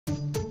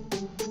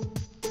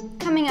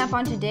Coming up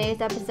on today's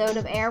episode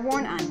of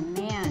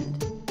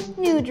Airborne-Unmanned.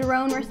 New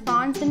drone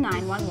responds to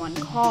 911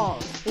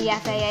 calls. The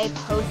FAA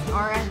posts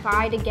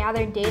RFI to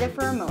gather data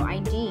for remote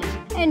ID.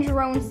 And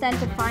drones sent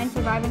to find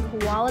surviving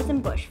koalas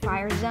in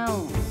bushfire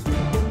zones.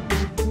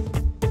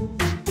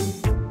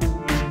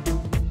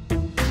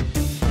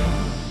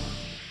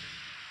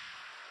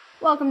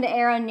 Welcome to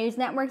Aero-News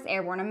Network's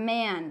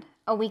Airborne-Unmanned,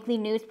 a weekly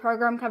news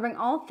program covering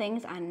all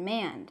things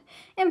unmanned,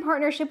 in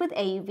partnership with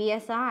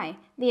AUVSI,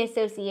 the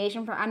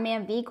Association for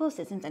Unmanned Vehicle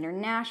Systems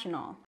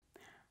International.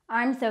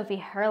 I'm Sophie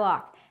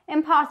Hurlock.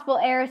 Impossible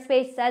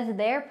Aerospace says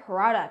their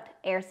product,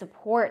 Air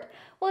Support,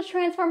 will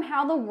transform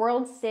how the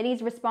world's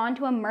cities respond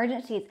to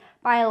emergencies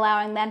by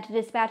allowing them to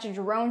dispatch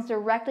drones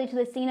directly to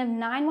the scene of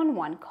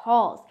 911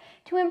 calls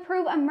to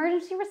improve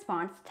emergency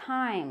response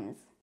times.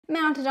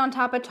 Mounted on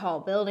top of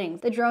tall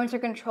buildings, the drones are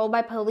controlled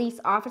by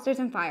police officers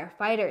and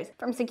firefighters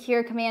from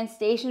secure command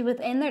stations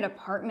within their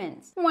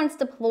departments. Once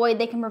deployed,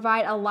 they can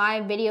provide a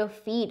live video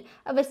feed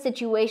of a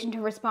situation to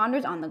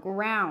responders on the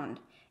ground,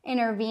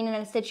 intervene in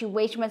a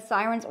situation with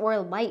sirens or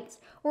lights,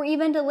 or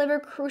even deliver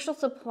crucial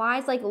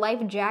supplies like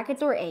life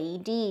jackets or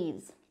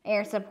AEDs.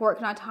 Air Support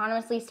can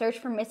autonomously search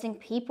for missing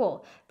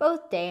people,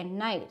 both day and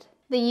night.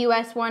 The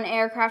US-1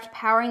 aircraft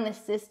powering the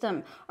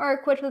system are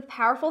equipped with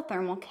powerful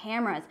thermal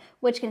cameras,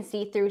 which can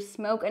see through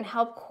smoke and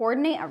help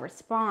coordinate a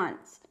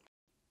response.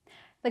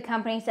 The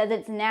company says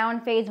it's now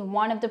in phase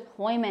 1 of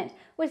deployment,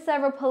 with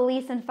several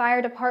police and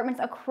fire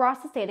departments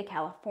across the state of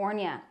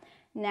California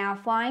now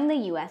flying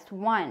the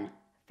US-1.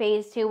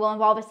 Phase 2 will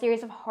involve a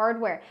series of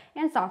hardware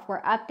and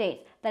software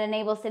updates that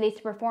enable cities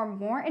to perform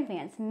more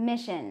advanced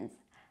missions.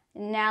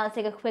 Now let's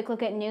take a quick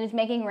look at news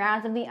making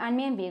rounds of the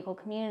unmanned vehicle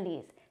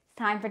communities. It's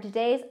time for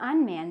today's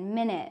Unmanned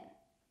Minute.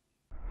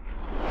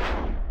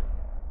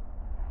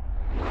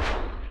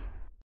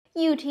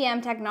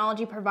 UTM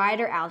technology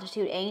provider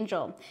Altitude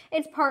Angel.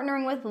 It's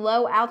partnering with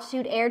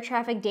low-altitude air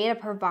traffic data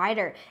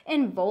provider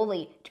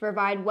Angel-Involi to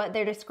provide what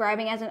they're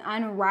describing as an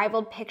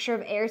unrivaled picture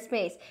of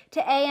airspace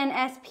to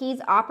ANSP's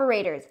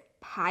operators,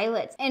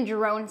 pilots, and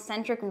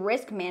drone-centric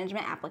risk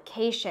management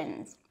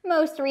applications.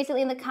 Most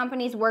recently, the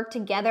companies worked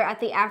together at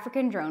the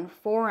African Drone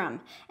Forum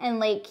and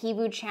Lake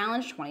Kivu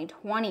Challenge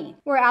 2020,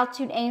 where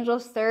Altitude Angel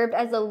served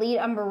as the lead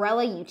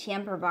umbrella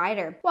UTM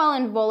provider, while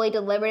Angel-Involi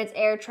delivered its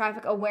air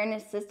traffic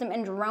awareness system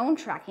and drone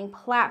tracking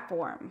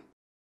platform.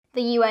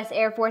 The U.S.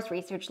 Air Force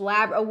Research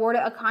Lab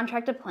awarded a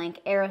contract to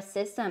Planck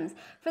Aerosystems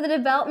for the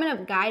development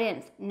of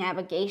guidance,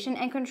 navigation,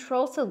 and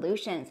control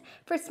solutions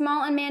for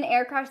small unmanned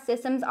aircraft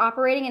systems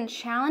operating in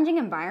challenging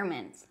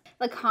environments.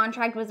 The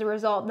contract was the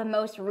result of the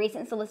most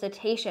recent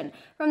solicitation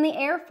from the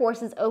Air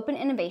Force's Open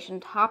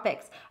Innovation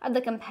Topics of the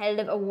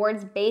competitive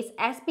awards-based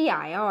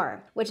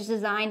SBIR, which is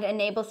designed to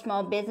enable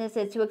small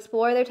businesses to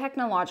explore their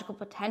technological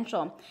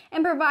potential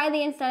and provide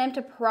the incentive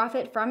to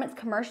profit from its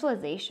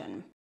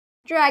commercialization.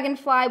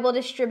 Dragonfly will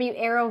distribute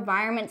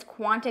AeroVironment's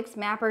Quantix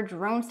mapper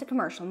drones to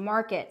commercial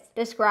markets.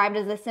 Described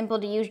as a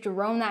simple-to-use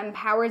drone that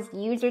empowers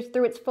users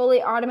through its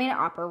fully automated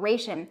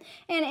operation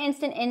and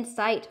instant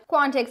insight,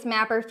 Quantix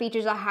mapper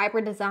features a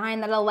hybrid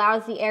design that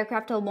allows the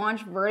aircraft to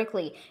launch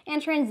vertically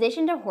and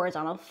transition to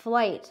horizontal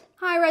flight.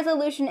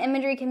 High-resolution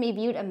imagery can be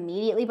viewed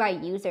immediately by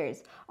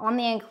users on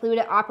the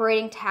included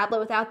operating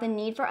tablet without the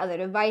need for other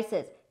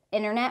devices,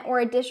 internet,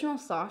 or additional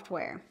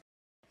software.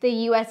 The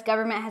U.S.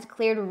 government has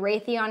cleared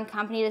Raytheon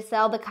Company to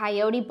sell the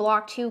Coyote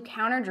Block II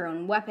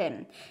counter-drone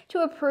weapon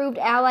to approved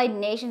allied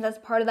nations as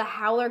part of the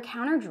Howler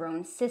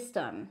counter-drone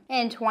system.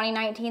 In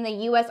 2019, the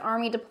U.S.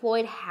 Army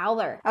deployed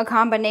Howler, a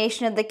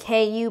combination of the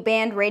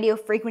Ku-band radio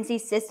frequency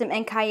system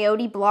and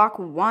Coyote Block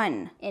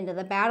I, into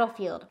the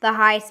battlefield. The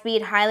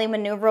high-speed, highly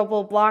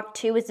maneuverable Block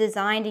II is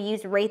designed to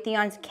use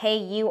Raytheon's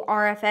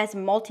Ku-RFS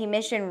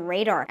multi-mission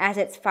radar as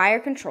its fire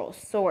control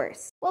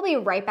source. We'll be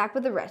right back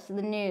with the rest of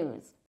the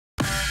news.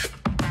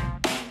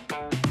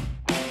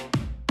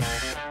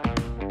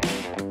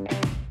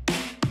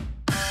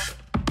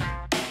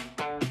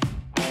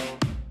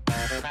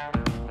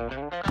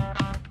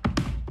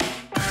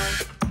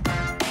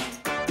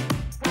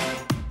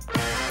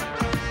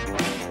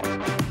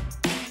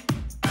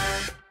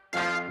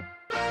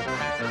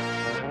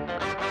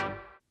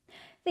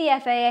 The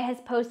FAA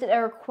has posted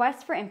a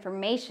request for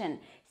information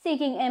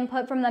seeking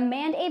input from the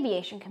manned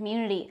aviation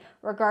community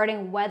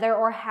regarding whether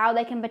or how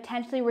they can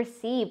potentially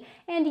receive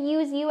and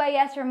use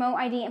UAS remote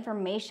ID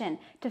information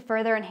to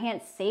further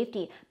enhance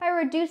safety by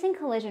reducing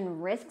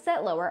collision risks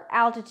at lower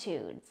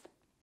altitudes.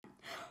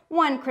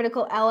 One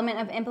critical element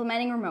of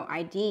implementing remote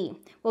ID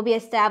will be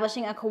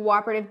establishing a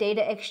cooperative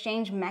data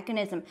exchange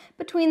mechanism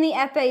between the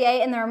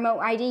FAA and the remote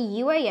ID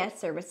UAS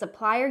service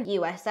supplier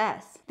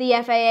USS. The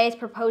FAA is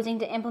proposing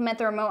to implement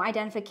the remote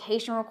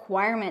identification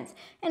requirements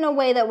in a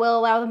way that will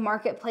allow the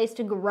marketplace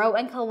to grow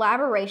in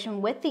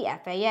collaboration with the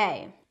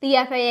FAA. The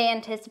FAA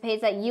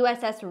anticipates that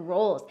USS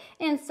roles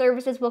and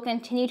services will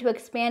continue to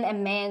expand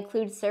and may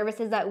include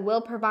services that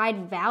will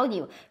provide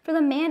value for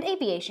the manned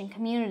aviation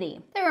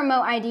community. The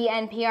Remote ID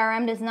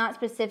NPRM does not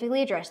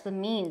specifically address the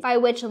means by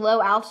which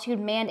low-altitude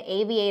manned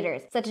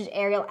aviators, such as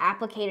aerial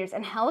applicators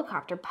and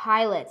helicopter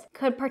pilots,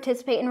 could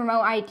participate in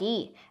Remote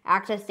ID,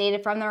 access data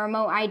from the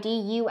Remote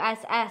ID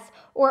USS,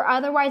 or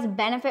otherwise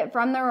benefit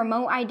from the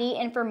Remote ID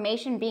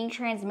information being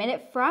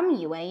transmitted from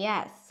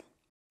UAS.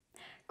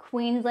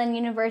 Queensland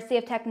University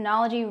of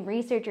Technology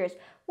researchers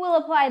will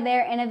apply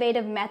their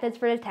innovative methods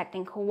for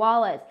detecting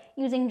koalas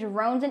using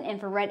drones and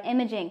infrared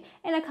imaging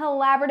in a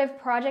collaborative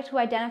project to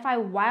identify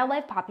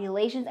wildlife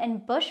populations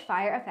in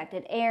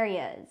bushfire-affected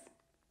areas.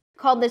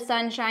 Called the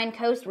Sunshine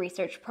Coast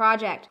Research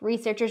Project.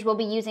 Researchers will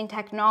be using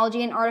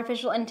technology and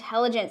artificial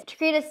intelligence to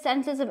create a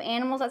census of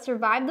animals that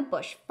survived the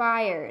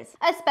bushfires.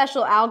 A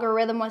special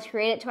algorithm was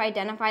created to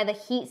identify the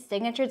heat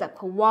signatures of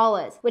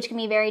koalas, which can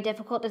be very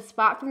difficult to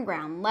spot from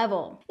ground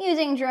level.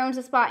 Using drones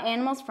to spot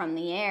animals from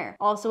the air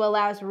also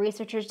allows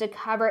researchers to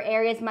cover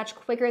areas much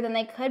quicker than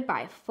they could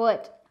by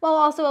foot, while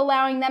also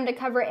allowing them to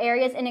cover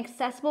areas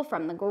inaccessible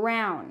from the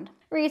ground.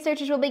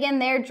 Researchers will begin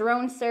their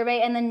drone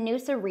survey in the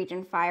Noosa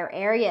region fire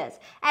areas,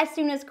 as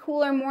soon as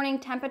cooler morning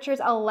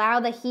temperatures allow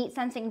the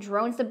heat-sensing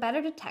drones to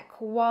better detect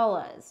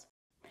koalas.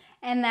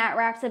 And that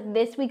wraps up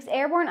this week's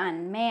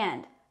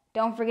Airborne-Unmanned.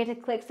 Don't forget to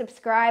click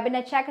subscribe and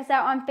to check us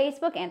out on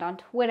Facebook and on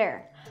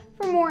Twitter.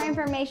 For more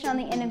information on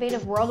the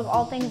innovative world of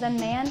all things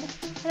unmanned,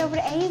 head over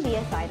to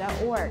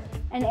avsi.org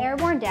and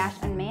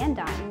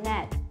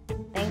airborne-unmanned.net.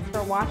 Thanks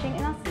for watching,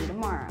 and I'll see you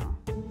tomorrow.